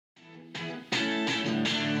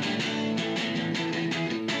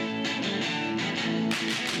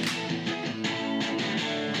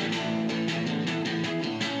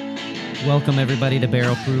Welcome, everybody, to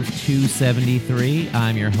Barrel Proof 273.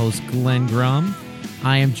 I'm your host, Glenn Grum.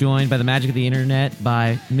 I am joined by the magic of the internet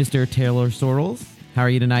by Mr. Taylor Sorrells. How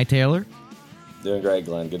are you tonight, Taylor? Doing great,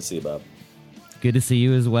 Glenn. Good to see you, Bob. Good to see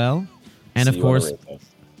you as well. And See of you course,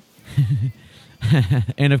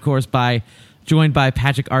 on joined by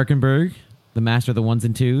Patrick Arkenberg, the master of the ones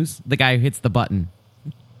and twos, the guy who hits the button.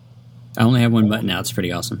 I only have one button now. It's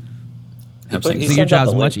pretty awesome. He So your sends out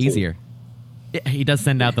job's the much link, too. easier. Yeah, he does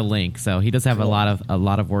send out the link, so he does have a lot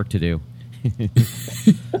of work to do.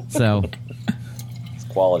 So It's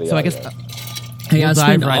quality. I guess audio. Hey, We'll I dive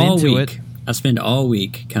spend right all into week. it. I spend all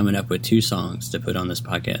week coming up with 2 songs to put on this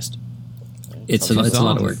podcast. It's Two a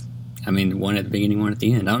lot of work. songs. I mean, one at the beginning, one at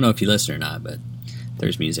the end. I don't know if you listen or not, but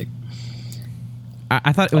there's music.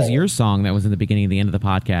 I thought it was your song that was in the beginning and the end of the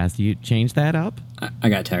podcast. You changed that up? I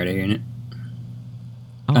got tired of hearing it.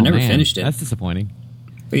 Oh, I never man, finished it. That's disappointing.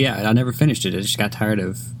 But yeah, I never finished it. I just got tired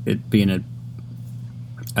of it being a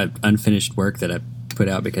unfinished work that I put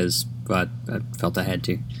out because I felt I had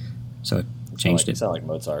to. So I changed You it. sound like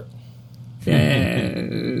Mozart. Yeah.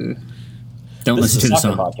 Don't This listen to is the a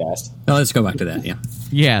soccer song. podcast. Oh, let's go back to that. Yeah.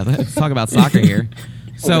 Yeah, let's talk about soccer here.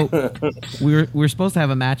 So we were supposed to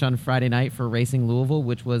have a match on Friday night for Racing Louisville,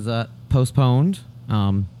 which was postponed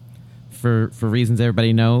for reasons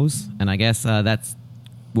everybody knows, and I guess that's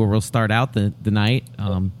where we'll start out the night.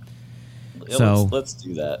 Yeah, So let's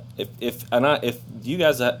do that.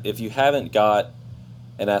 If you haven't got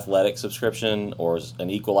an athletic subscription or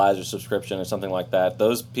an Equalizer subscription or something like that,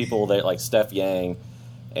 those people that like Steph Yang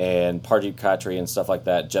and Pardeep Khatri and stuff like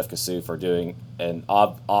that, Jeff Kassouf are doing an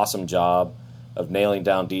awesome job of nailing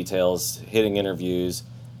down details, hitting interviews,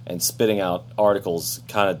 and spitting out articles,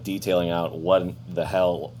 kind of detailing out what the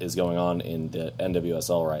hell is going on in the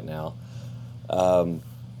NWSL right now. And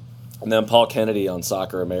then Paul Kennedy on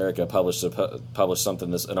Soccer America published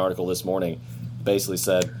something, an article this morning, basically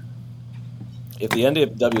said, if the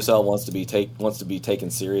NWSL wants to be taken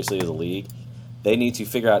seriously as a league, they need to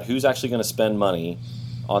figure out who's actually going to spend money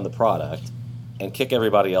on the product and kick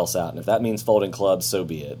everybody else out. And if that means folding clubs, so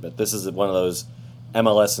be it. But this is one of those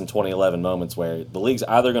MLS in 2011 moments where the league's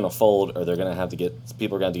either going to fold or they're going to have to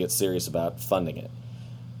people are going to get serious about funding it.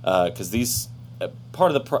 Because there's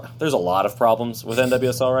a lot of problems with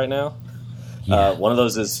NWSL right now. Yeah. One of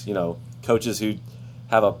those is, coaches who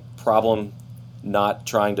have a problem not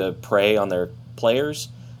trying to prey on their players.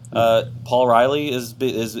 Paul Riley is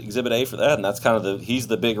Exhibit A for that, and that's kind of he's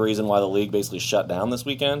the big reason why the league basically shut down this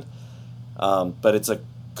weekend. But it's a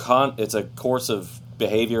course of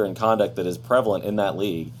behavior and conduct that is prevalent in that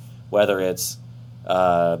league, whether it's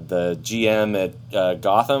the GM at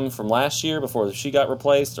Gotham from last year before she got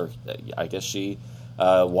replaced, or I guess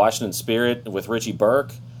Washington Spirit with Richie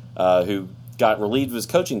Burke, who got relieved of his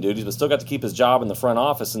coaching duties but still got to keep his job in the front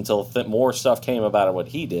office until more stuff came about what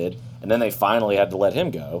he did, and then they finally had to let him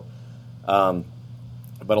go. But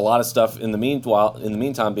a lot of stuff in the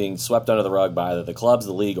meantime being swept under the rug by either the clubs,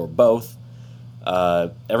 the league, or both.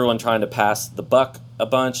 Everyone trying to pass the buck a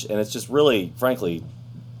bunch, and it's just really, frankly,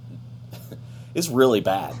 it's really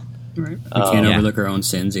bad. Right. We can't overlook our own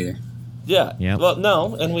sins either. Yeah. Yep. Well,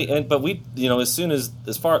 no, but we, we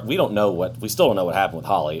don't know we still don't know what happened with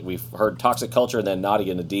Holly. We've heard toxic culture, and then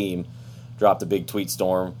Nadia Nadim dropped a big tweet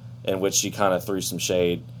storm in which she kind of threw some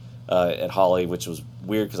shade at Holly, which was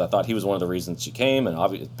weird because I thought he was one of the reasons she came, and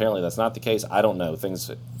apparently that's not the case. I don't know. Things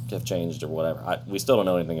have changed or whatever. We still don't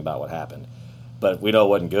know anything about what happened, but we know it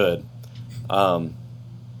wasn't good.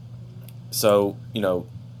 So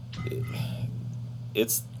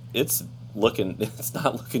it's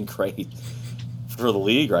not looking great for the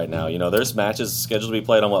league right now. There's matches scheduled to be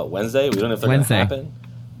played on Wednesday. We don't know if they're going to happen.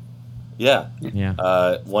 Yeah.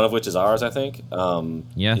 Yeah. One of which is ours, I think.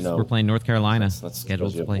 Yes, we're playing North Carolina. That's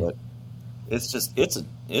scheduled to play. It's just it's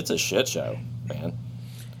a shit show, man.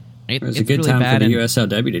 It's a good really time bad for the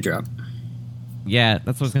USLW to drop. Yeah,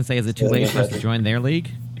 that's what I was going to say. Is it too late for us to join their league?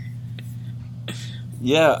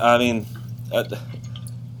 Yeah, I mean, I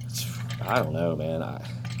don't know, man.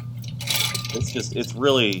 It's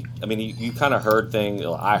really, I mean, you kind of heard things,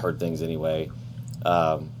 well, I heard things anyway,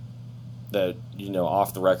 that,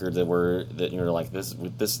 off the record that you're like,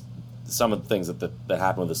 this, some of the things that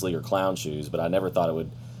happen with this league are clown shoes, but I never thought it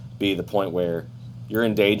would be the point where you're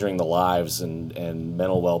endangering the lives and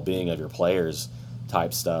mental well-being of your players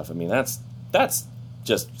type stuff. I mean, that's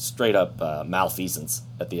just straight up malfeasance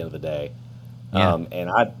at the end of the day. Yeah. And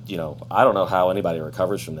I don't know how anybody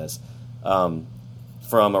recovers from this.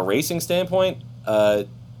 From a racing standpoint,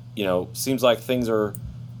 seems like things are,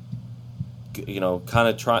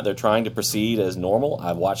 they're trying to proceed as normal.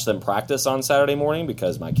 I've watched them practice on Saturday morning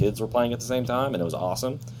because my kids were playing at the same time, and it was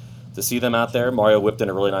awesome. to see them out there. Mario whipped in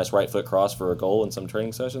a really nice right foot cross for a goal in some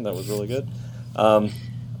training session. That was really good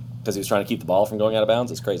because he was trying to keep the ball from going out of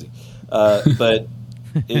bounds. It's crazy. But,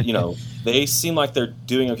 they seem like they're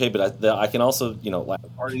doing okay. But I can also,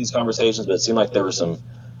 like part of these conversations, but it seemed like there were some,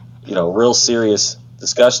 real serious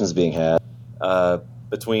discussions being had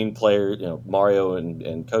between players, Mario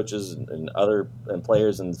and coaches and other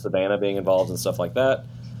players and Savannah being involved and stuff like that.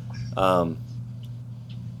 But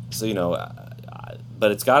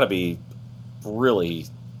it's got to be really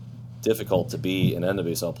difficult to be an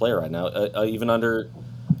NWSL player right now, even under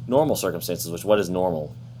normal circumstances. What is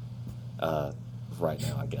normal right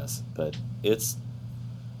now, I guess. But it's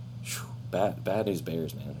bad news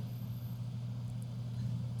bears, man.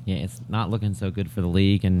 Yeah, it's not looking so good for the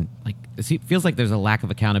league, and it feels like there's a lack of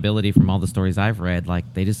accountability from all the stories I've read.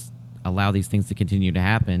 Like they just allow these things to continue to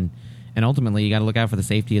happen, and ultimately you got to look out for the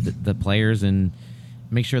safety of the players and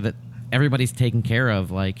make sure that everybody's taken care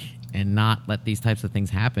of, and not let these types of things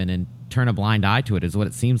happen and turn a blind eye to it. Is what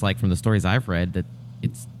it seems like from the stories I've read, that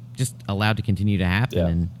it's just allowed to continue to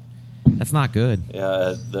happen, and that's not good.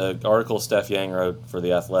 Yeah, the article Steph Yang wrote for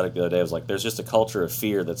The Athletic the other day was like, there's just a culture of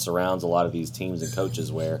fear that surrounds a lot of these teams and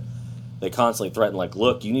coaches where they constantly threaten,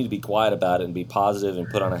 look, you need to be quiet about it and be positive and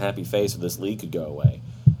put on a happy face or this league could go away.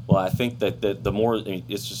 Well, I think that the more,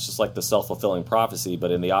 it's just like the self-fulfilling prophecy, but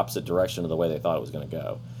in the opposite direction of the way they thought it was going to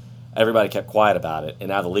go. Everybody kept quiet about it, and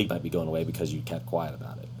now the league might be going away because you kept quiet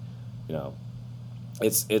about it.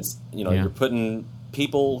 You're putting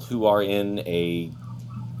people who are in a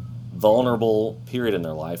vulnerable period in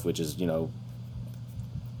their life, which is,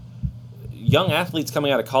 young athletes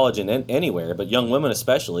coming out of college and anywhere, but young women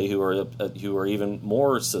especially who are even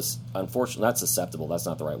more, unfortunately, not susceptible, that's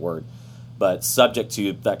not the right word, but subject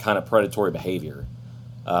to that kind of predatory behavior,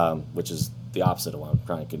 which is the opposite of what I'm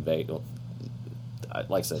trying to convey.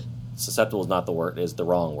 Like I said, susceptible is not the word, is the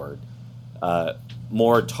wrong word.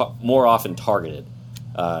 More often targeted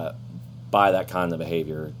by that kind of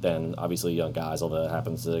behavior than obviously young guys, although it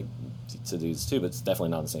happens to dudes too, but it's definitely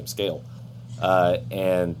not on the same scale.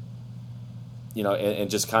 And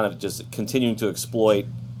just kind of just continuing to exploit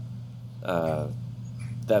that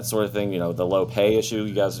sort of thing. The low pay issue,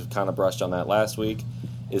 you guys have kind of brushed on that last week,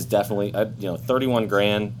 is definitely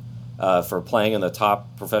 $31,000 for playing in the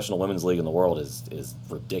top professional women's league in the world is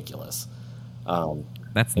ridiculous.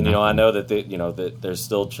 That's I know that that there's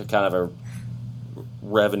still kind of a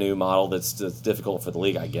revenue model that's difficult for the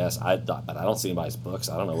league, I guess. But I don't see anybody's books.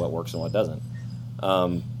 I don't know what works and what doesn't.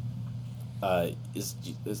 A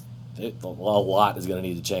lot is going to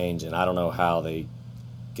need to change, and I don't know how they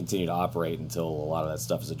continue to operate until a lot of that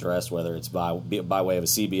stuff is addressed, whether it's by way of a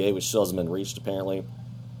CBA, which still hasn't been reached apparently,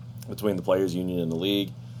 between the players' union and the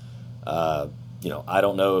league. I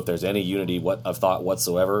don't know if there's any unity of thought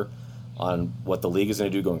whatsoever on what the league is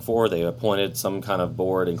going to do going forward. They appointed some kind of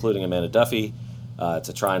board, including Amanda Duffy,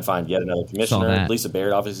 to try and find yet another commissioner. Lisa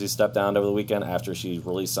Baird obviously stepped down over the weekend after she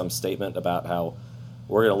released some statement about how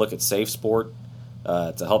we're going to look at Safe Sport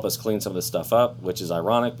to help us clean some of this stuff up, which is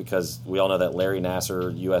ironic because we all know that Larry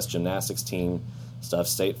Nassar U.S. gymnastics team stuff,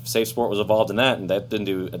 Safe Sport was involved in that, and that didn't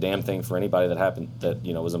do a damn thing for anybody that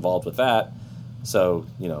was involved with that. So,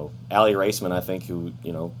 Allie Raceman, I think, who,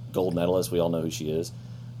 gold medalist, we all know who she is,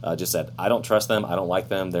 just said, I don't trust them, I don't like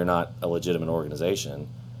them, they're not a legitimate organization.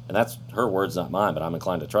 And that's her words, not mine, but I'm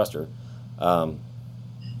inclined to trust her. I'm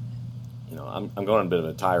going on a bit of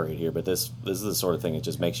a tirade here, but this is the sort of thing that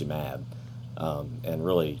just makes you mad and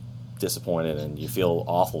really disappointed, and you feel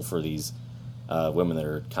awful for these women that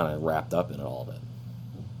are kind of wrapped up in all of it.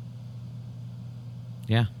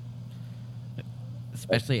 Yeah.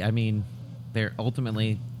 Especially, they're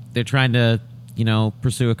trying to,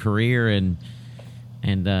 pursue a career and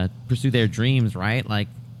pursue their dreams, right? Like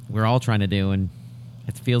we're all trying to do, and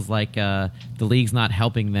it feels like the league's not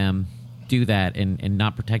helping them do that and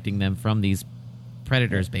not protecting them from these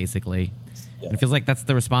predators, basically. Yeah. And it feels like that's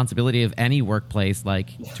the responsibility of any workplace,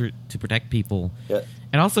 to protect people. Yeah.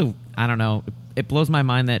 And also, I don't know, it blows my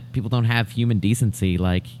mind that people don't have human decency.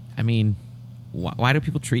 Why do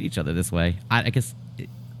people treat each other this way? I guess,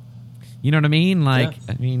 you know what I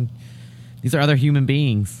mean? These are other human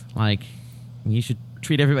beings. You should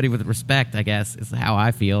treat everybody with respect, I guess, is how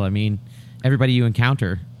I feel. Everybody you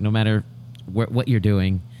encounter, no matter what you're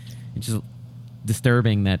doing, it's just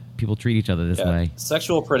disturbing that people treat each other this way.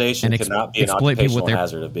 Sexual predation cannot be an occupational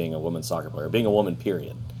hazard of being a women's soccer player, being a woman,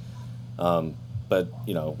 period. But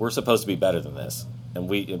we're supposed to be better than this, and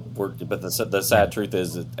But the sad truth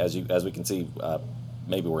is, that as we can see,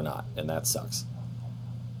 maybe we're not, and that sucks.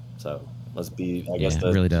 So let's be. I guess it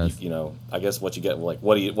really does. I guess what you get,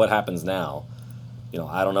 what happens now,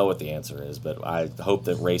 I don't know what the answer is, but I hope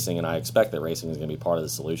that racing, and I expect that racing is going to be part of the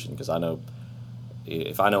solution, because I know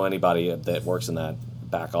if I know anybody that works in that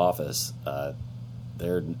back office,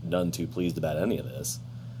 they're none too pleased about any of this.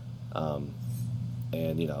 And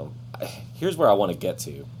here's where I want to get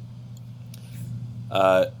to.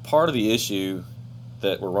 Part of the issue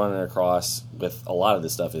that we're running across with a lot of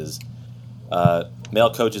this stuff is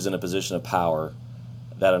male coaches in a position of power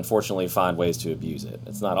that unfortunately find ways to abuse it.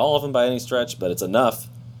 It's not all of them by any stretch, but it's enough.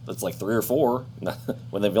 It's like 3 or 4.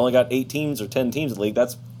 When they've only got 8 teams or 10 teams in the league,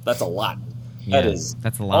 that's a lot. Yeah,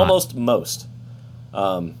 that's a lot. Almost most.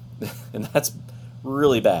 And that's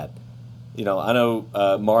really bad. I know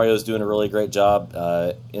Mario's doing a really great job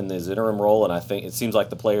in his interim role, and I think it seems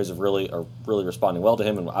like the players are really responding well to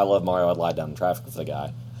him. And I love Mario. I'd lie down in traffic with the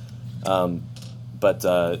guy. But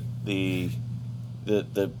the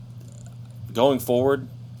going forward,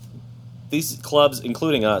 these clubs,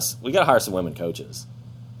 including us, we got to hire some women coaches.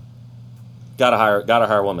 Got to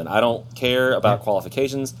hire women. I don't care about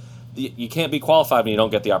qualifications. You can't be qualified when you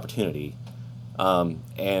don't get the opportunity.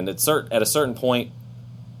 And at a certain point,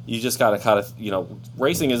 you just got to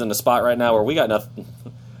racing is in a spot right now where we got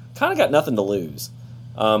nothing to lose.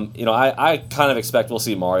 I kind of expect we'll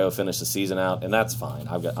see Mario finish the season out, and that's fine.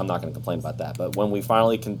 I'm not going to complain about that. But when we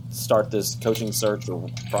finally can start this coaching search or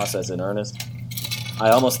process in earnest, I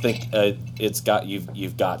almost think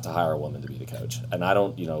you've got to hire a woman to be the coach, and I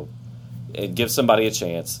don't and give somebody a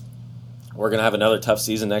chance. We're going to have another tough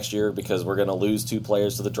season next year because we're going to lose 2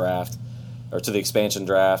 players to the draft or to the expansion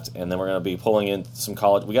draft, and then we're going to be pulling in some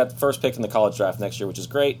college. We got the first pick in the college draft next year, which is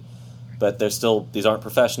great, but these aren't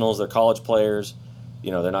professionals. They're college players.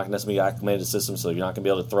 They're not going to necessarily be acclimated to the system, so you're not going to be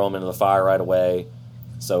able to throw them into the fire right away.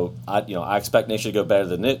 So I expect next year to go better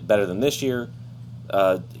than this year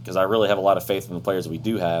because I really have a lot of faith in the players that we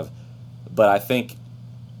do have. But I think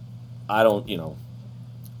I don't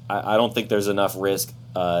think there's enough risk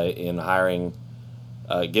in hiring,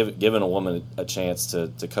 giving a woman a chance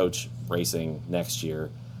to coach racing next year.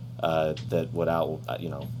 That without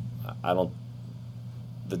I don't.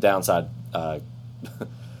 The downside.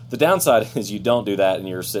 The downside is you don't do that and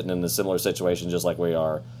you're sitting in a similar situation just like we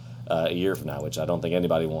are a year from now, which I don't think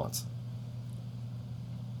anybody wants.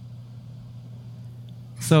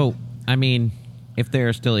 So, if there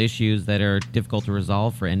are still issues that are difficult to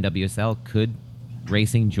resolve for NWSL, could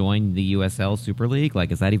racing join the USL Super League?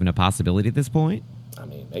 Is that even a possibility at this point?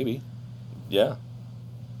 Maybe. Yeah.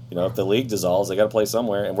 If the league dissolves, they got to play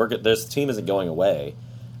somewhere, and this team isn't going away.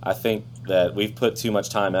 I think that we've put too much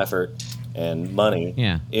time, effort, and money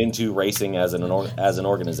into racing as an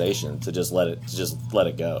organization to just let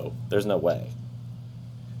it go. There's no way.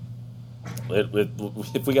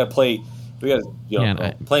 If we got to play,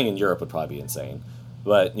 playing in Europe would probably be insane.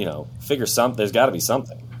 But figure something. There's got to be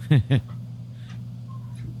something.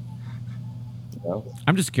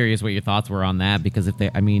 I'm just curious what your thoughts were on that, because if they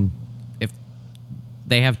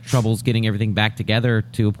have troubles getting everything back together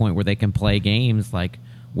to a point where they can play games,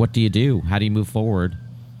 what do you do? How do you move forward?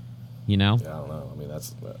 Yeah, I don't know.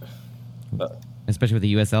 That's especially with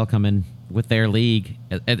the USL coming with their league,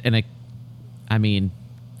 and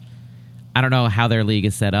I don't know how their league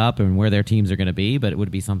is set up and where their teams are going to be, but it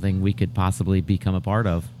would be something we could possibly become a part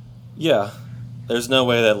of. Yeah, there's no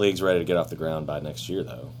way that league's ready to get off the ground by next year,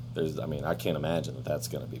 though. I can't imagine that's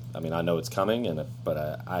going to be. I know it's coming,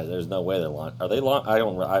 but there's no way they're launch. Are they launch? I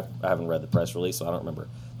haven't read the press release, so I don't remember.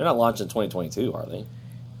 They're not launching 2022, are they?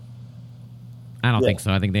 I don't think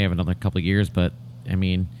so. I think they have another couple of years, but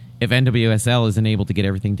if NWSL isn't able to get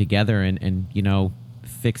everything together and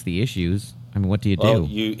fix the issues, what do you do?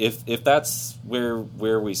 If that's where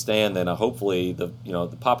we stand, then hopefully the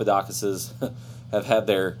Papadokises have had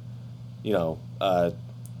their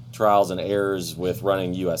trials and errors with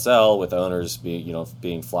running USL, with owners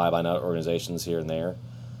being fly-by-night organizations here and there.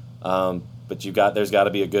 But there's got to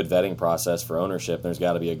be a good vetting process for ownership. There's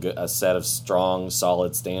got to be a set of strong,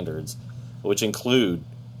 solid standards, which include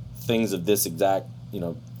things of this exact,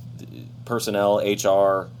 personnel,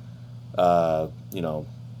 HR,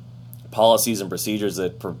 policies and procedures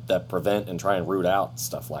that prevent and try and root out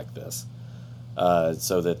stuff like this,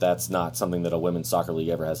 so that's not something that a women's soccer league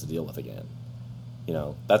ever has to deal with again.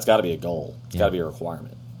 That's got to be a goal. It's got to be a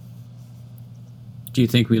requirement. Do you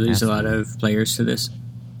think we lose a lot of players to this,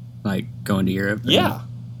 going to Europe? Yeah.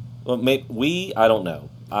 Well, I don't know.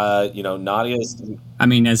 Nadia's.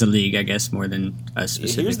 As a league, I guess more than us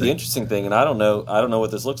specifically. Here's the interesting thing, and I don't know what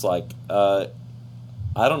this looks like. I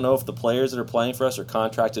don't know if the players that are playing for us are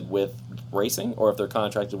contracted with racing or if they're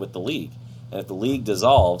contracted with the league. And if the league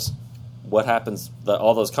dissolves, what happens?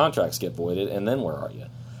 All those contracts get voided, and then where are you?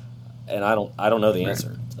 And I don't know the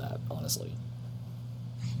answer to that, honestly.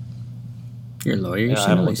 You're a lawyer. You Yeah, I should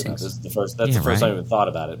haven't know looked these at that. things. This is the first. That's Yeah, the first right. time I even thought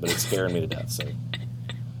about it, but it's scaring me to death. So,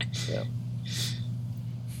 yeah.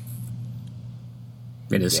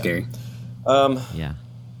 It is Yeah. scary. Yeah.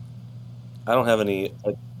 I don't have any.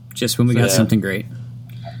 Just when we got Yeah. something great,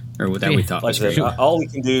 or that we thought Like I was said, great. all we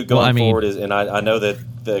can do going Well, I mean- forward is, and I know that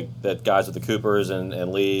that guys with the Coopers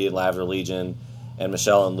and Lee, Lavender Legion, and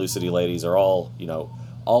Michelle and Lucidity Ladies are all,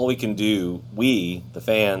 all we can do, we, the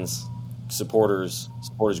fans, supporters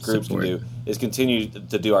groups Support. can do, is continue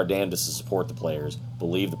to do our damnedest to support the players,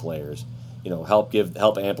 believe the players, help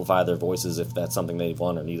amplify their voices if that's something they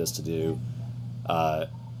want or need us to do.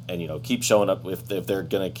 And keep showing up if they're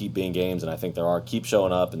going to keep being games, and I think there are. Keep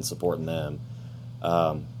showing up and supporting them,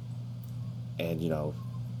 and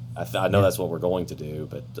I know that's what we're going to do.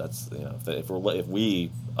 But that's if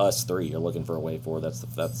we us three are looking for a way forward,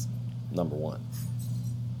 that's number one.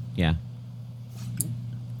 Yeah.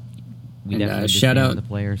 We And, definitely just shout stand out- with the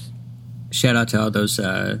players. Shout out to all those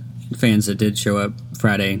fans that did show up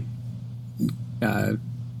Friday in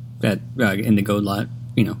the Gold Lot.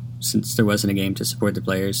 Since there wasn't a game to support the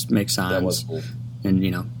players, make signs. That was cool. And,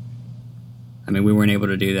 we weren't able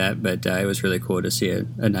to do that, but it was really cool to see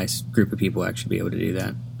a nice group of people actually be able to do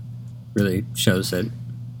that. Really shows that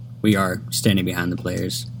we are standing behind the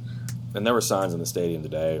players. And there were signs in the stadium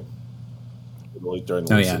today, during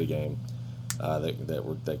the City game, that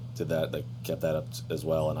did that. That kept that up as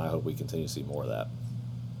well, and I hope we continue to see more of that.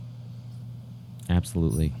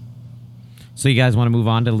 Absolutely. So you guys want to move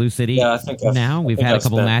on to Lou City? Yeah, I think now we've had a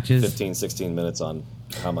couple spent matches. 15, 16 minutes on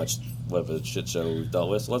what of a shit show we've dealt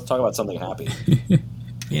with. So let's talk about something happy.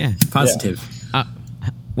 Yeah. Positive.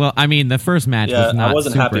 Well, I mean, the first match Yeah, was not I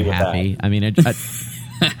wasn't super happy with happy. I mean,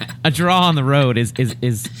 a draw on the road is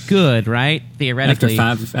good, right? Theoretically.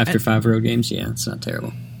 After five road games, yeah, it's not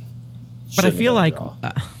terrible. But I Shouldn't feel have like, been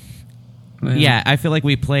a draw. Well, yeah, I feel like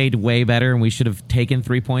we played way better, and we should have taken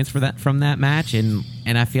 3 points from that match. And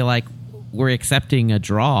I feel like we're accepting a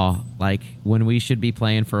draw, like when we should be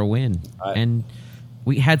playing for a win. And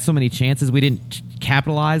we had so many chances we didn't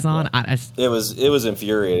capitalize on. It was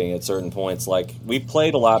infuriating at certain points. Like, we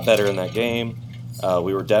played a lot better in that game.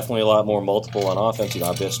 We were definitely a lot more multiple on offense. I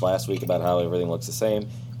bitched last week about how everything looks the same,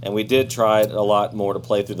 and we did try a lot more to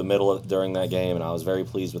play through the middle during that game, and I was very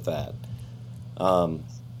pleased with that.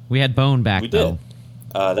 We had Bone back, We though. did.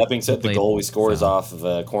 That being said, the played goal we scored is solid. off of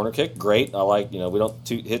a corner kick. Great. I like, we don't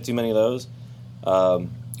hit too many of those.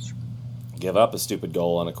 Give up a stupid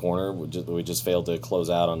goal on a corner. We just failed to close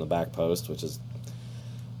out on the back post, which is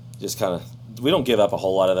just kind of. We don't give up a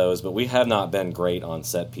whole lot of those, but we have not been great on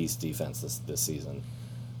set piece defense this season,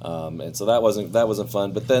 and so that wasn't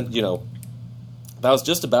fun. But then that was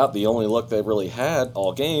just about the only look they really had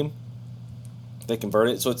all game. They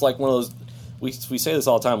converted, so it's like one of those. We say this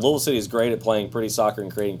all the time. Louisville City is great at playing pretty soccer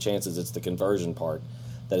and creating chances. It's the conversion part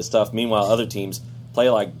that is tough. Meanwhile, other teams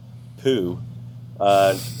play like poo,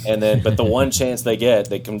 but the one chance they get,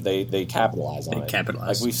 they capitalize on it.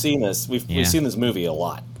 Capitalize. Like we've seen this. We've seen this movie a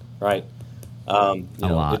lot, right? A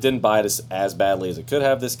lot. It didn't bite us as badly as it could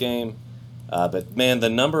have this game, but man, the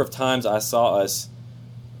number of times I saw us,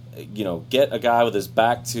 get a guy with his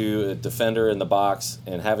back to a defender in the box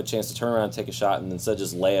and have a chance to turn around and take a shot, and instead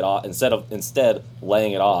just lay it off. Instead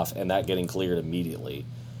laying it off and that getting cleared immediately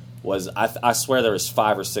was. I swear there was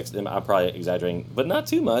 5 or 6. I'm probably exaggerating, but not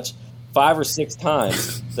too much. 5 or 6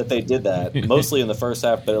 times that they did that, mostly in the first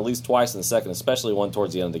half, but at least twice in the second, especially one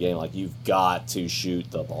towards the end of the game. Like, you've got to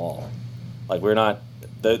shoot the ball. Like, we're not.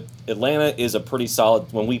 Atlanta is a pretty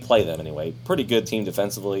solid, when we play them anyway, pretty good team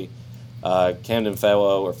defensively. Camden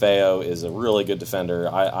Feo is a really good defender.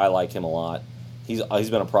 I like him a lot. He's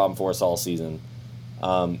been a problem for us all season.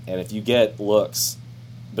 And if you get looks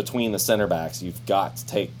between the center backs, you've got to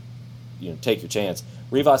take your chance.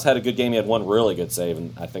 Rivas had a good game. He had one really good save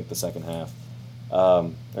in, I think, the second half.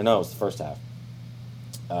 Or no, it was the first half.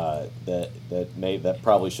 That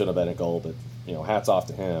probably should have been a goal, but hats off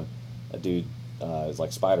to him. That dude is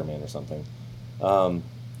like Spider-Man or something.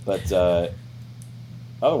 But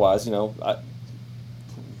otherwise,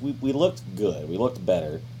 we looked good. We looked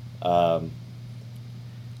better. But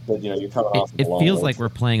you're coming off. It feels like we're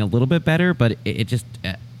playing a little bit better, but it just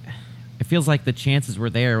it feels like the chances were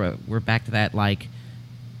there. We're back to that, like,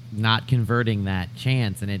 not converting that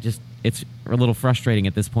chance, and it's a little frustrating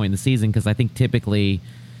at this point in the season, because I think typically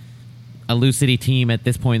a Lou City team at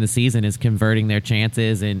this point in the season is converting their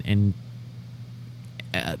chances and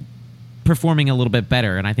performing a little bit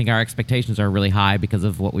better, and I think our expectations are really high because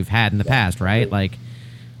of what we've had in the past, right? Like,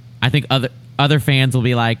 I think other fans will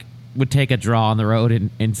be like, would take a draw on the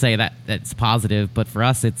road and say that that's positive, but for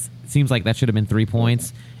us it seems like that should have been 3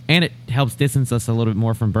 points, And it helps distance us a little bit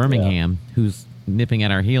more from Birmingham, who's nipping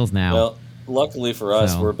at our heels now. Well, luckily for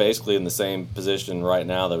us, So- we're basically in the same position right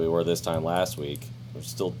now that we were this time last week. We're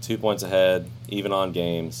still 2 points ahead, even on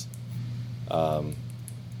games.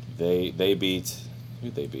 They beat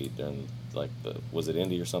who'd they beat during was it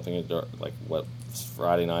Indy or something, like what,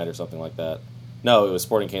 Friday night or something like that? No, it was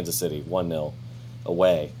Sporting Kansas City 1-0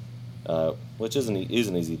 away, which isn't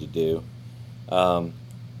easy to do. But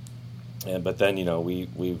then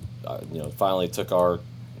we finally took our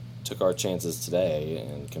chances today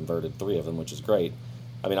and converted 3 of them, which is great.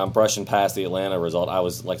 I mean, I'm brushing past the Atlanta result. I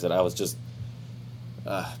was just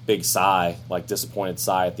big sigh, like disappointed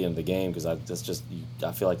sigh at the end of the game, because I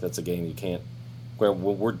feel like that's a game you can't. Where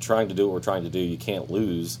we're trying to do what we're trying to do, you can't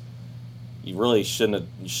lose. You really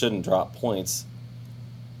shouldn't drop points.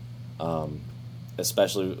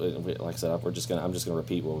 Especially, like I said, I'm just gonna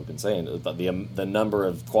repeat what we've been saying. The number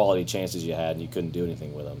of quality chances you had and you couldn't do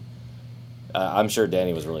anything with them. I'm sure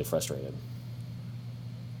Danny was really frustrated.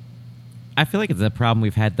 I feel like it's a problem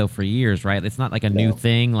we've had though for years, right? It's not like a new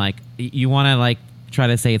thing. Like you want to try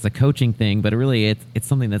to say it's a coaching thing, but really it's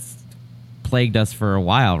something that's plagued us for a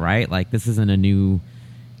while, right? Like this isn't a new.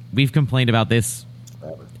 We've complained about this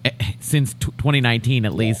since 2019,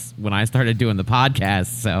 at least when I started doing the podcast.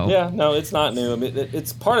 So yeah, no, it's not new. I mean,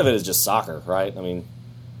 it's part of it is just soccer, right? I mean,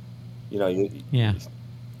 yeah.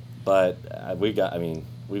 But we've got. I mean,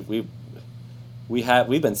 we've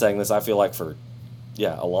been saying this. I feel like for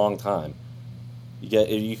a long time.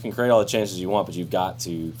 You can create all the chances you want, but you've got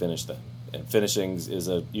to finish them. And finishing is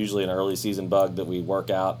usually an early season bug that we work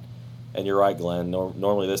out. And you're right, Glenn.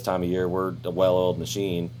 Normally this time of year we're a well-oiled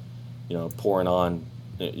machine. You're just pouring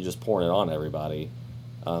it on everybody.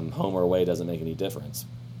 Home or away doesn't make any difference.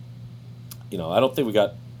 I don't think we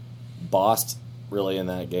got bossed really in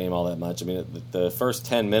that game all that much. I mean, the first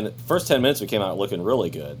 10 minutes we came out looking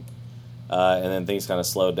really good. And then things kind of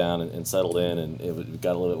slowed down and settled in, and it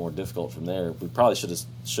got a little bit more difficult from there. We probably should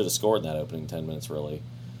have scored in that opening 10 minutes, really.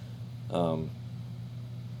 But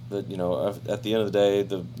at the end of the day,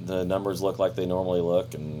 the numbers look like they normally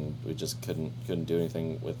look, and we just couldn't do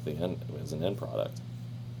anything with the end as an end product.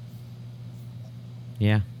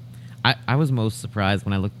 Yeah. I was most surprised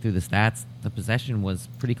when I looked through the stats. The possession was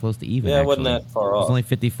pretty close to even. Yeah, it wasn't that far off. It was only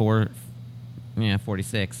 54,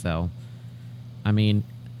 46. So, I mean,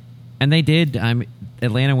 and they did.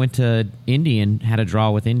 Atlanta went to Indy and had a draw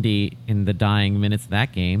with Indy in the dying minutes of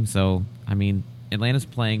that game. So, I mean, Atlanta's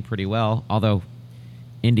playing pretty well, although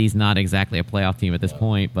Indy's not exactly a playoff team at this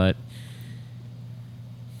point. But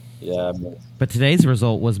yeah. But today's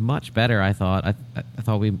result was much better, I thought. I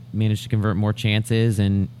thought we managed to convert more chances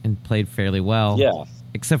and played fairly well. Yeah.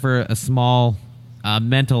 Except for a small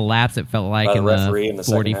mental lapse, it felt like, in the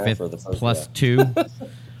 45th plus 2.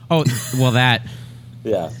 Oh, well, that.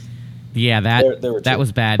 Yeah. Yeah, that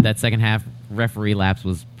was bad. That second half referee lapse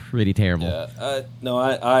was pretty terrible. Yeah. No,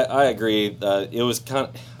 I agree. It was kind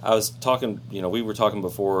of. I was talking. We were talking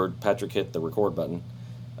before Patrick hit the record button.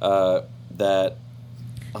 That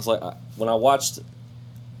I was like, when I watched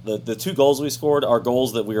the 2 goals we scored are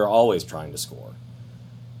goals that we are always trying to score.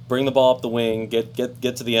 Bring the ball up the wing, get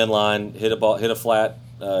to the end line, hit a flat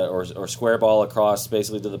or square ball across,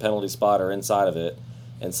 basically to the penalty spot or inside of it,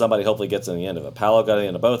 and somebody hopefully gets in the end of it. Paolo got in the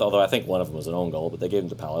end of both, although I think one of them was an own goal, but they gave him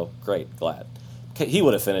to Paolo. Great, glad. He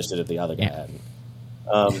would have finished it if the other guy hadn't.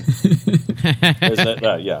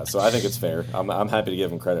 So I think it's fair. I'm happy to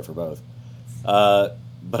give him credit for both.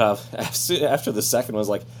 But after the second one, I was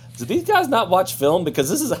like, do these guys not watch film? Because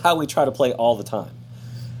this is how we try to play all the time.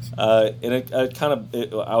 And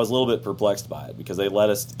I was a little bit perplexed by it, because they let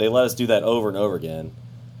us do that over and over again,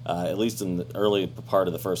 at least in the early part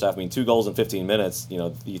of the first half. I mean, 2 goals in 15 minutes,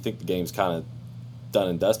 you think the game's kind of done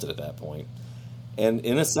and dusted at that point. And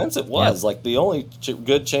in a sense it was. Like, the only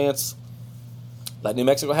good chance that New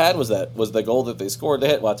Mexico had was the goal that they scored.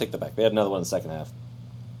 I take that back. They had another one in the second half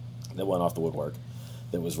that went off the woodwork.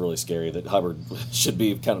 That was really scary. That Hubbard should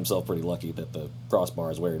count himself pretty lucky that the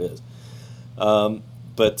crossbar is where it is. But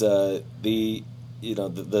the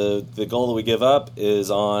goal that we give up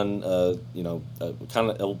is on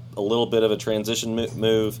kind of a little bit of a transition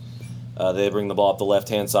move. They bring the ball up the left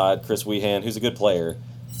hand side. Chris Wehan, who's a good player,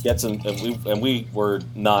 gets him, and we were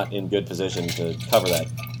not in good position to cover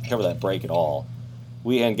that break at all.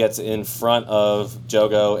 Wehan gets in front of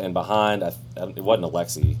Jogo and behind. It wasn't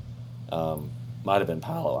Alexi. Might have been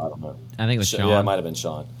Paolo. I don't know. I think it was Sean. Yeah, it might have been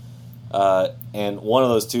Sean. And one of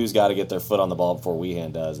those two's got to get their foot on the ball before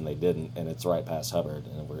Wehan does, and they didn't, and it's right past Hubbard.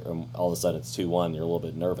 And all of a sudden it's 2-1. You're a little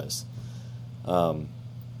bit nervous. And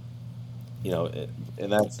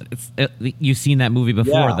that's... You've seen that movie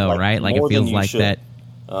before, though, right? Like, it feels like should. that.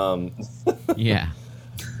 Yeah.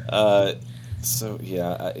 So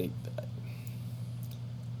yeah,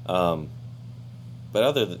 but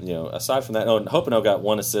other than, aside from that, Hopino got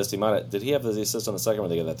one assist. Did he have the assist on the second, or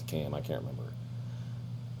did they give that to Cam? I can't remember.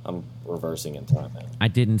 I'm reversing in time now. I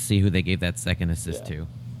didn't see who they gave that second assist to,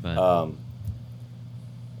 but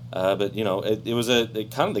it was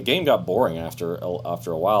the game got boring after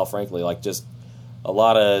a while. Frankly, like just it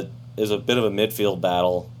was a bit of a midfield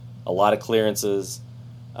battle, a lot of clearances.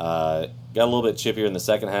 Got a little bit chippier in the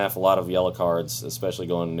second half. A lot of yellow cards, especially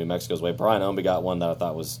going New Mexico's way. Brian Ownby got one that I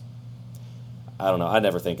thought was, I don't know. I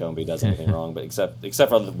never think Ownby does anything wrong, but except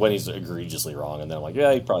for when he's egregiously wrong, and then I'm like,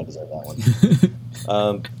 yeah, he probably deserved that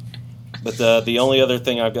one. But the only other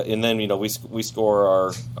thing I've got, and then we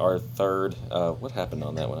score our third. What happened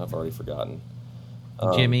on that one? I've already forgotten.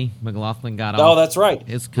 Jimmy McLaughlin got off. Oh, that's right.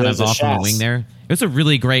 It's kind of off on the wing there. It was a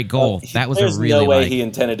really great goal. That was There's a really no way he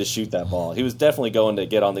intended to shoot that ball. He was definitely going to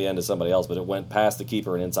get on the end of somebody else, but it went past the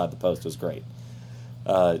keeper and inside the post. It was great.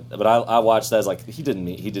 But I watched that as like he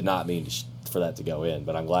did not mean for that to go in,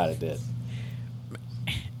 but I'm glad it did.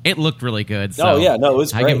 It looked really good. So it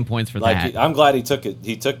was great. I give him points for that. I'm glad he took it.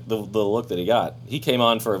 He took the look that he got. He came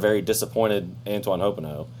on for a very disappointed Antoine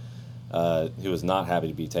Hopino, who was not happy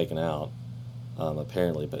to be taken out,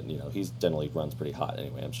 apparently. But he generally runs pretty hot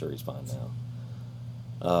anyway. I'm sure he's fine now.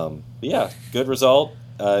 But yeah, good result.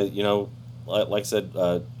 Like I said,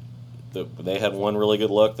 they had one really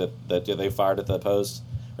good look that they fired at the post,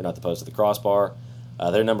 or not the post, at the crossbar.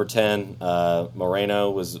 Their number 10, Moreno,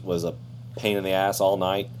 was a pain in the ass all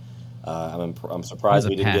night. I'm surprised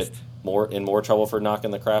we didn't get more trouble for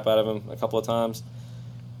knocking the crap out of him a couple of times.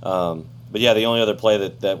 But yeah, the only other play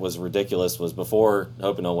that was ridiculous was before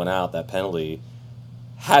Hopino went out. That penalty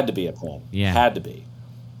had to be a pen. Yeah, had to be.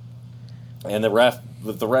 And the ref,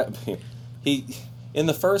 he in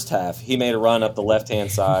the first half he made a run up the left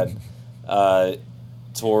hand side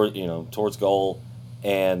towards goal,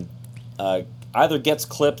 and either gets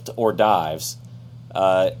clipped or dives,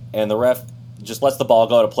 and the ref just lets the ball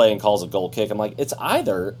go to play and calls a goal kick. I'm like, it's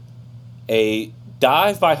either a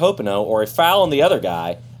dive by Hopino or a foul on the other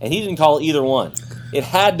guy, and he didn't call either one. It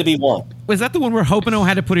had to be one. Was that the one where Hopino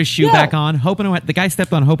had to put his shoe back on? The guy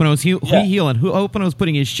stepped on Hopino's heel, and Hopino's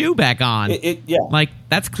putting his shoe back on. Like,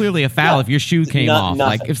 that's clearly a foul if your shoe came off.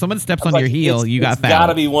 Nothing. Like, if someone steps on your heel, you got fouled. It's got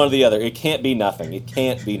to be one or the other. It can't be nothing. It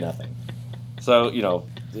can't be nothing. So,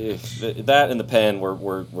 that and the pen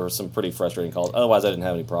were some pretty frustrating calls. Otherwise, I didn't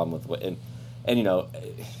have any problem with it. And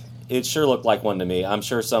it sure looked like one to me. I'm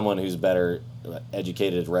sure someone who's better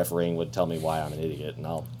educated at refereeing would tell me why I'm an idiot, and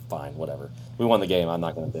I'll fine, whatever. We won the game. I'm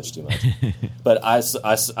not going to bitch too much. But I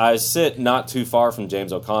sit not too far from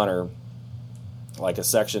James O'Connor, like a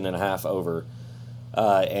section and a half over,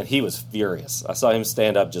 and he was furious. I saw him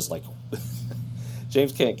stand up just like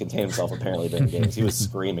James can't contain himself apparently during games. He was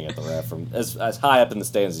screaming at the ref from as high up in the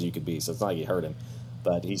stands as you could be, so it's not like he hurt him.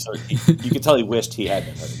 But you could tell he wished he had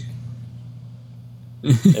been hurt.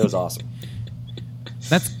 It was awesome.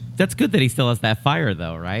 That's good that he still has that fire,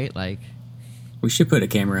 though, right? Like, we should put a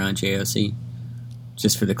camera on JOC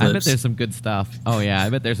just for the clips. I bet there's some good stuff. Oh yeah, I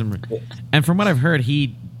bet there's some. And from what I've heard,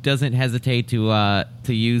 he doesn't hesitate to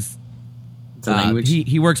use the language.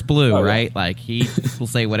 He works blue, right? Yeah. Like he will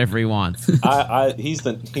say whatever he wants. I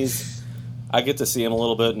get to see him a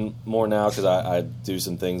little bit more now because I do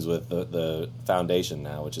some things with the foundation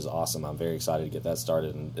now, which is awesome. I'm very excited to get that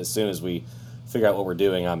started, and as soon as we figure out what we're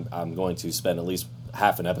doing, I'm going to spend at least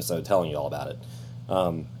half an episode telling you all about it.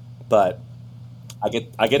 But I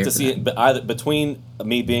get to see it, but either between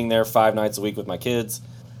me being there 5 nights a week with my kids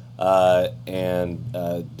and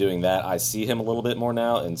doing that, I see him a little bit more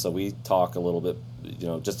now, and so we talk a little bit,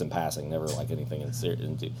 just in passing, never like anything in serious.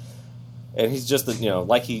 And he's just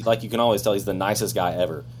like you can always tell, he's the nicest guy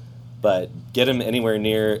ever. But get him anywhere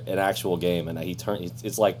near an actual game, and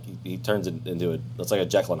it's like he turns it into it's like a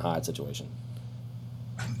Jekyll and Hyde situation.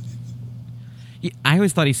 I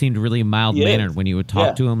always thought he seemed really mild-mannered when you would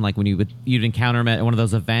talk to him. Like when you'd encounter him at one of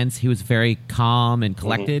those events, he was very calm and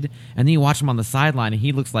collected. Mm-hmm. And then you watch him on the sideline, and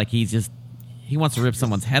he looks like he wants to rip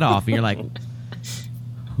someone's head off. And you're like,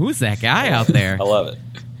 who's that guy out there? I love it.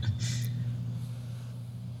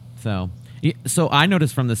 So I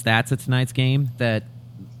noticed from the stats at tonight's game that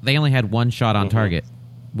they only had one shot on target.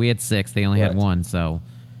 We had 6. They only had 1. So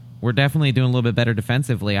we're definitely doing a little bit better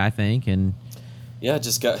defensively, I think. And yeah,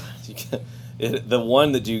 the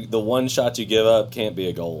one shot you give up can't be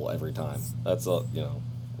a goal every time. That's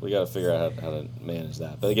we got to figure out how to manage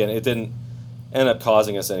that. But again, it didn't end up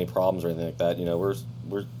causing us any problems or anything like that.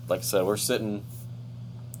 We're like I said,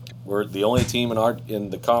 we're the only team in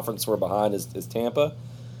the conference we're behind is Tampa.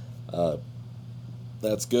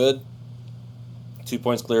 That's good. 2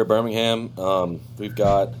 points clear of Birmingham. We've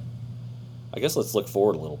got. I guess let's look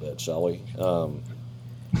forward a little bit, shall we?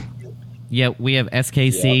 Yeah, we have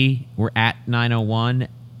SKC. Yep. We're at 901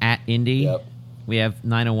 at Indy. Yep. We have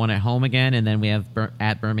 901 at home again, and then we have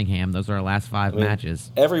at Birmingham. Those are our last 5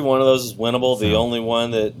 matches. Every one of those is winnable. The only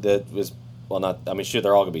one that was not. I mean,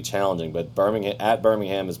 they're all going to be challenging, but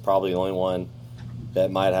Birmingham is probably the only one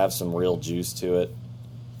that might have some real juice to it.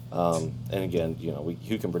 And again,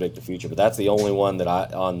 who can predict the future? But that's the only one that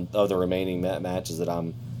of the remaining matches that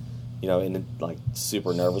I'm,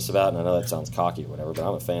 super nervous about. And I know that sounds cocky or whatever, but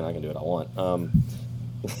I'm a fan. I can do what I want.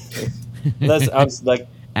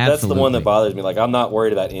 That's the one that bothers me. Like, I'm not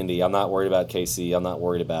worried about Indy. I'm not worried about KC. I'm not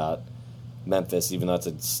worried about Memphis, even though it's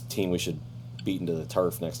a team we should beat into the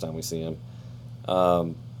turf next time we see them.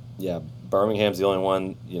 Birmingham's the only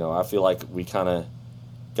one. I feel like we kind of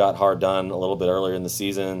got hard done a little bit earlier in the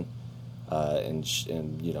season, we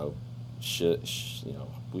should.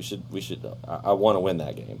 I want to win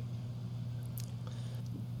that game.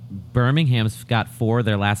 Birmingham's got 4 of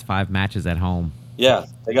their last 5 matches at home. Yeah,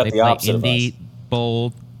 they got the opposite Indy, of us.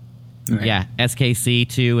 Bold, Right. yeah, SKC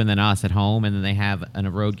 2, and then us at home, and then they have a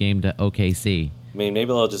road game to OKC. I mean, maybe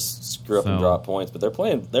they'll just screw up and drop points, but they're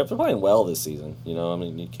playing well this season. I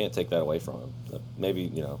mean, you can't take that away from them.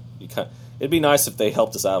 Maybe it'd be nice if they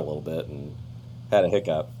helped us out a little bit and had a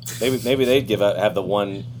hiccup. Maybe they'd have the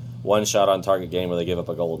one shot on target game where they give up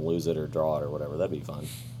a goal and lose it or draw it or whatever. That'd be fun.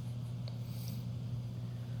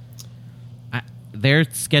 Their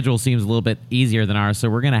schedule seems a little bit easier than ours, so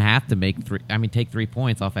we're going to have to take 3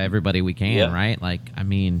 points off of everybody we can, right?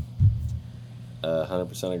 100%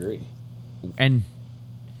 agree. And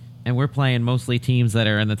we're playing mostly teams that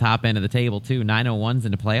are in the top end of the table, too. 901's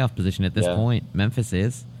in a playoff position at this point. Memphis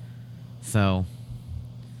is. So,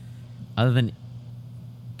 other than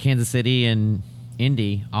Kansas City and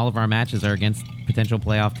Indy, all of our matches are against potential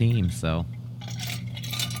playoff teams. So,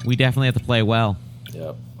 we definitely have to play well.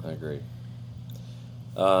 Yep, I agree.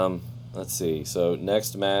 Let's see. So,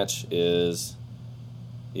 next match is,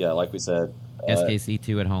 like we said, SKC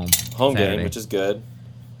 2 at home. Home Saturday. game, which is good.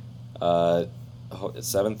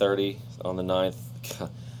 It's 7:30 on the 9th.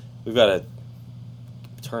 We've got a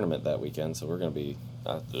tournament that weekend, so we're going to be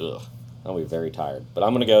I'll be very tired. But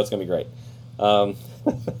I'm going to go. It's going to be great.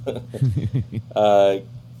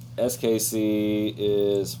 SKC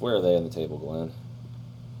is... Where are they on the table, Glenn?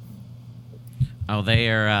 Oh, they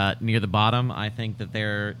are near the bottom. I think that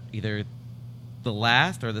they're either the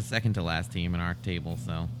last or the second to last team in our table.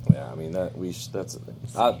 So yeah, I mean they're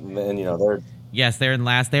yes, they're in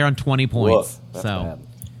last. They're on 20 points. That's so bad.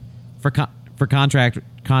 for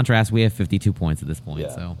contrast, we have 52 points at this point.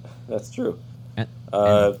 Yeah, so that's true. And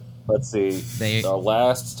let's see. Our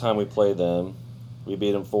last time we played them, we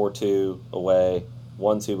beat them 4-2 away,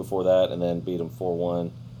 1-2 before that, and then beat them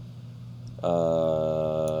 4-1.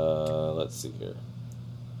 Let's see here.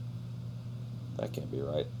 That can't be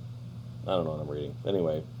right. I don't know what I'm reading.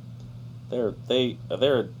 Anyway, they're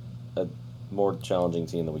a more challenging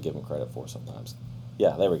team than we give them credit for sometimes.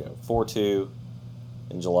 Yeah, there we go. 4-2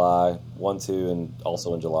 in July, 1-2 and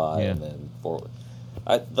also in July, and then 4.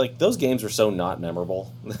 Those games are so not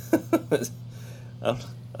memorable. I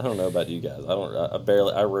don't know about you guys.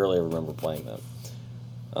 I rarely remember playing them.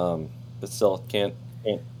 But still can't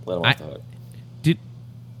let them off the hook.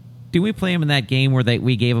 Did we play them in that game where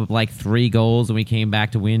we gave up 3 goals and we came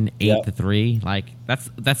back to win 8-3?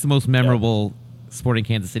 That's the most memorable Sporting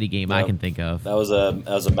Kansas City game I can think of. That was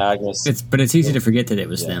a Magnus. But it's easy to forget that it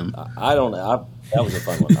was them. I don't know. That was a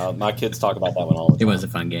fun one. My kids talk about that one all the time. It was a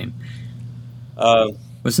fun game.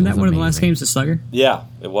 Wasn't that one of the last games at Slugger? Yeah,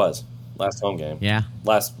 it was. Last home game. Yeah.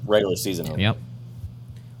 Last regular season home game.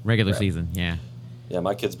 Regular season, yeah. Yeah,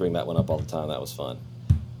 my kids bring that one up all the time. That was fun.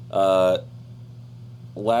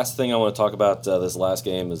 Last thing I want to talk about this last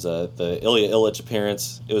game is the Ilya Illich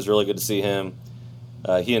appearance. It was really good to see him.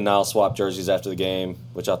 He and Niall swapped jerseys after the game,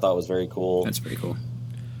 which I thought was very cool. That's pretty cool.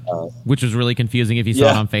 Which was really confusing if you saw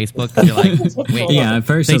it on Facebook. You're like, wait, yeah, at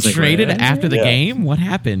first they I was traded like, after the game? What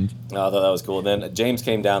happened? I thought that was cool. And then James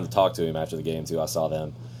came down to talk to him after the game, too. I saw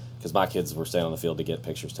them because my kids were staying on the field to get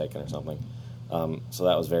pictures taken or something. So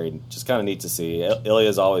that was just kind of neat to see.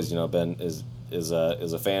 Ilya's always, is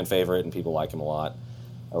a fan favorite, and people like him a lot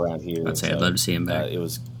around here. I'd love to see him back. It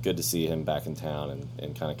was good to see him back in town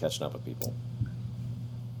and kind of catching up with people.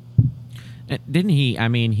 Didn't he? I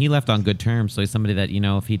mean, he left on good terms, so he's somebody that,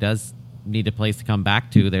 if he does need a place to come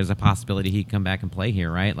back to, there's a possibility he can come back and play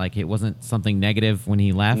here, right? It wasn't something negative when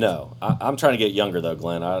he left? No. I'm trying to get younger, though,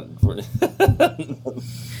 Glenn. I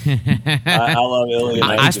love Ilya.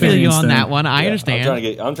 I feel you on that one. I understand.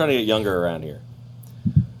 I'm trying to get younger around here.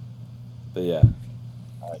 But yeah.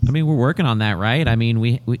 I mean, we're working on that, right? I mean,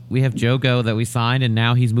 we have Jogo that we signed, and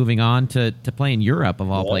now he's moving on to play in Europe of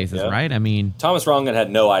all places, right? I mean, Thomas Rongen had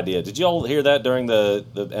no idea. Did you all hear that during the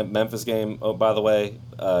Memphis game? Oh, by the way,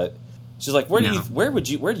 she's like, where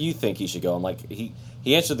do you think he should go? I'm like, he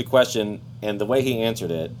answered the question, and the way he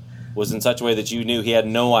answered it was in such a way that you knew he had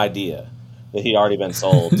no idea that he'd already been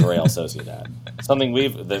sold to Real Sociedad. Something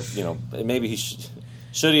maybe he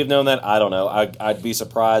should he have known that? I don't know. I'd be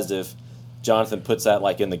surprised if Jonathan puts that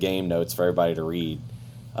like in the game notes for everybody to read,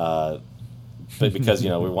 but because we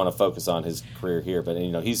want to focus on his career here. But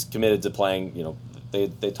he's committed to playing.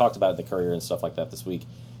 They talked about it in the Courier and stuff like that this week.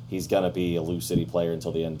 He's gonna be a Lou City player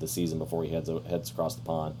until the end of the season before he heads across the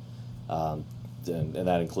pond, and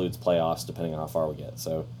that includes playoffs depending on how far we get.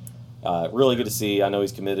 So really good to see. I know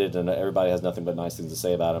he's committed, and everybody has nothing but nice things to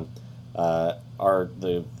say about him.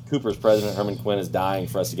 The Cooper's president Herman Quinn is dying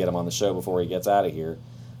for us to get him on the show before he gets out of here.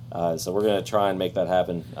 So we're going to try and make that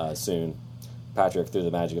happen soon. Patrick, through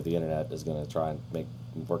the magic of the internet, is going to try and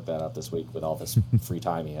work that out this week with all this free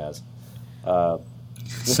time he has. So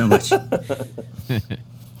much.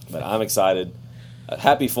 But I'm excited,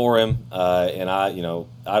 happy for him, and I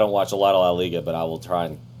don't watch a lot of La Liga, but I will try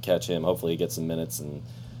and catch him. Hopefully, he gets some minutes, and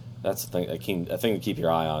that's a thing to keep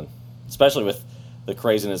your eye on, especially with the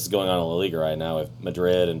craziness going on in La Liga right now, with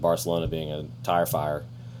Madrid and Barcelona being a tire fire.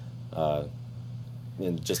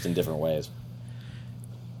 In different ways.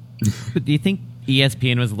 But do you think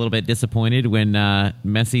ESPN was a little bit disappointed when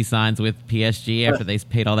Messi signs with PSG after they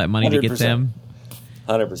paid all that money 100%. To get them?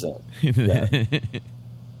 100%. Yeah.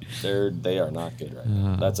 They are not good right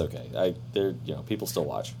now. That's okay. People still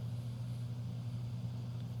watch.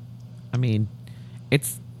 I mean,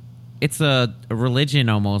 it's a religion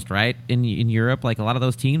almost, right? In Europe, like a lot of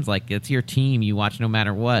those teams, like it's your team you watch no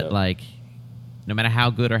matter what. Yep. Like, no matter how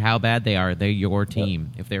good or how bad they are, they're your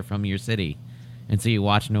team if they're from your city. And so you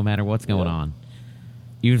watch no matter what's going on.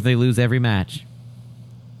 Even if they lose every match.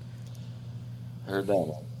 Heard that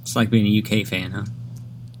one. It's like being a UK fan, huh?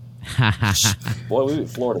 Boy, we were in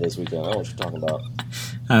Florida this weekend. I don't know what you're talking about.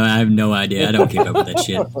 I have no idea. I don't keep up with that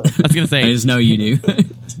shit. I was going to say. I just know you do.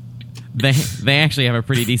 They actually have a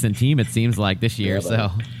pretty decent team, it seems like, this year.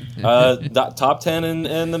 Top 10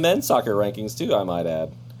 in the men's soccer rankings, too, I might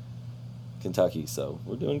add. Kentucky, so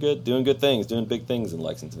we're doing good things, doing big things in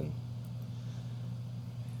Lexington.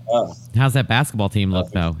 How's that basketball team look,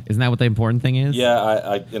 though? Isn't that what the important thing is?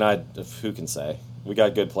 Yeah, who can say? We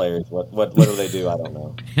got good players. What do they do? I don't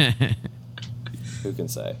know. Who can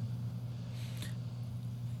say?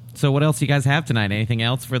 So, what else do you guys have tonight? Anything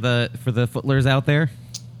else for the footlers out there?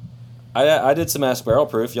 I did some Ask Barrel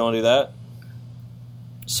Proof. You want to do that?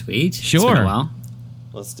 Sweet. Sure. It's been a while.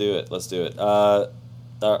 Let's do it.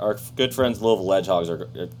 Our good friends Louisville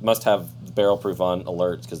Ledgehogs must have barrel proof on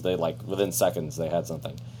alerts because they within seconds they had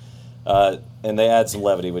something, and they add some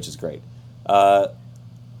levity, which is great.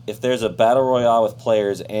 If there's a battle royale with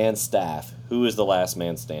players and staff, who is the last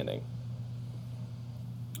man standing?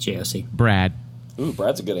 JOC. Brad. Ooh,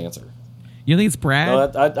 Brad's a good answer. You think it's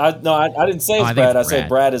Brad? No, I didn't say it's Brad. I said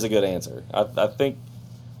Brad is a good answer. I think,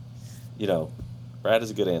 Brad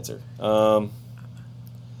is a good answer. I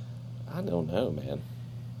don't know, man.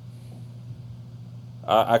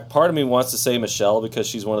 Part of me wants to say Michelle because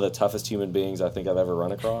she's one of the toughest human beings I think I've ever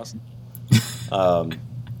run across. Can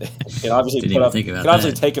obviously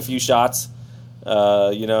take a few shots,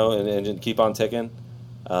 and keep on ticking.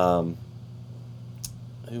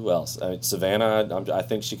 Who else? Savannah. I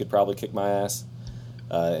think she could probably kick my ass,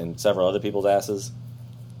 and several other people's asses.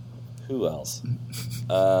 Who else?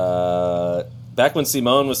 Back when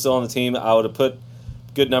Simone was still on the team, I would have put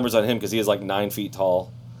good numbers on him because he is like 9 feet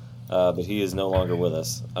tall. But he is no longer with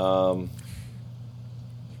us. I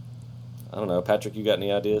don't know. Patrick, you got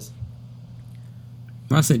any ideas?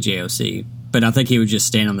 I said JOC, but I think he would just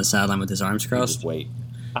stand on the sideline with his arms crossed. Just wait.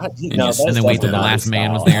 And then wait till the last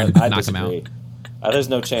man was there and knock him out. There's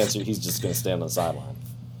no chance he's just going to stand on the sideline.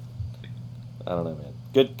 I don't know, man.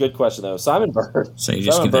 Good question, though. Simon Bird. So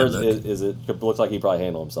Simon Bird looks like he probably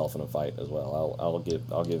handled himself in a fight as well. I'll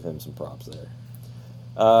give him some props there.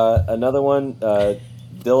 Another one,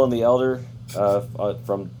 Dylan the Elder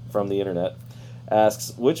from the internet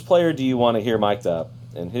asks, which player do you want to hear mic'd up?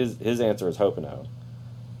 And his answer is Hope and O.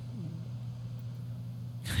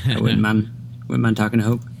 I wouldn't mind talking to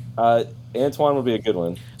Hope. Antoine would be a good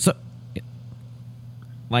one. So,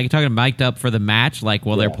 like, you're talking mic'd up for the match, like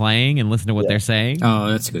while they're playing and listen to what they're saying?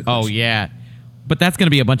 Oh, that's a good question. Oh, yeah. But that's going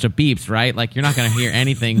to be a bunch of beeps, right? Like, you're not going to hear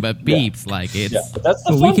anything but beeps. Like, it's... Yeah, but that's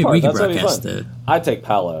the fun part. We could that's broadcast the... I'd take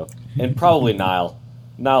Paolo. And probably Niall.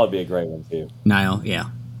 Niall would be a great one, too. Niall, yeah.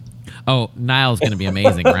 Oh, Niall's going to be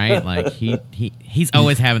amazing, right? Like he's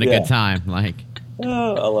always having a Yeah. good time. Like,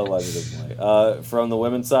 Oh, I love watching him play. From the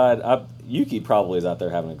women's side, Yuki probably is out there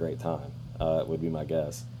having a great time. Would be my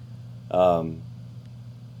guess.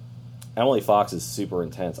 Emily Fox is super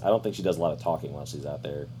intense. I don't think she does a lot of talking while she's out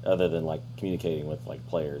there, other than like communicating with like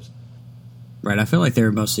players. Right, I feel like they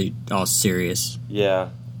were mostly all serious. Yeah.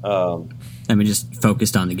 I mean, just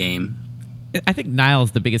focused on the game. I think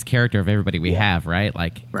Niall's the biggest character of everybody we have, right?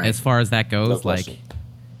 Like, Right. as far as that No goes, like, question.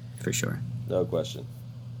 For sure. No question.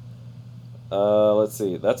 Let's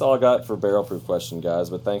see. That's all I got for barrel proof question, guys.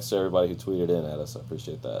 But thanks to everybody who tweeted in at us. I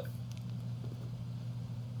appreciate that.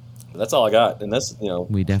 That's all I got. And that's,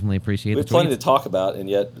 we definitely appreciate we have the plenty to tweets. talk about, and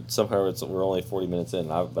yet somehow we're only 40 minutes in.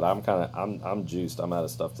 But I'm juiced. I'm out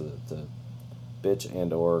of stuff to bitch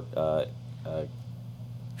and or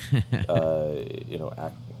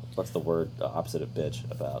act. What's the word opposite of bitch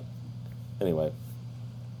about? Anyway.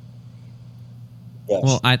 Yes.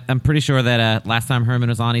 Well, I'm pretty sure that last time Herman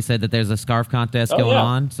was on, he said that there's a scarf contest going yeah.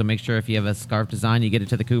 on. So make sure if you have a scarf design, you get it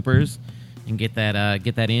to the Coopers and get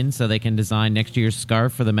that in so they can design next year's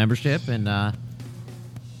scarf for the membership. And I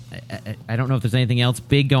don't know if there's anything else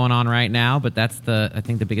big going on right now, but that's I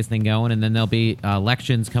think the biggest thing going. And then there'll be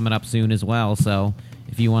elections coming up soon as well. So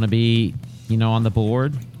if you want to be on the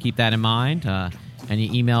board, keep that in mind. And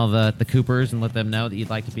you email the Coopers and let them know that you'd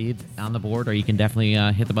like to be on the board, or you can definitely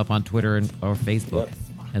hit them up on Twitter or Facebook Yep.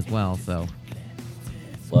 as well. So,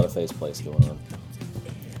 A lot of face place going on.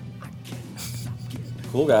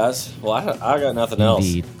 Cool, guys. Well, I got nothing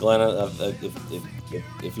Indeed. else. Glenn,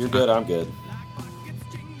 if you're good, I'm good.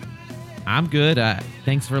 I'm good.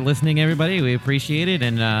 Thanks for listening, everybody. We appreciate it.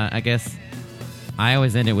 And I guess I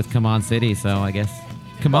always end it with "Come on, City." So I guess,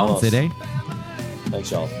 come on, Vamos. City.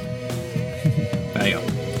 Thanks, y'all. Bye, y'all.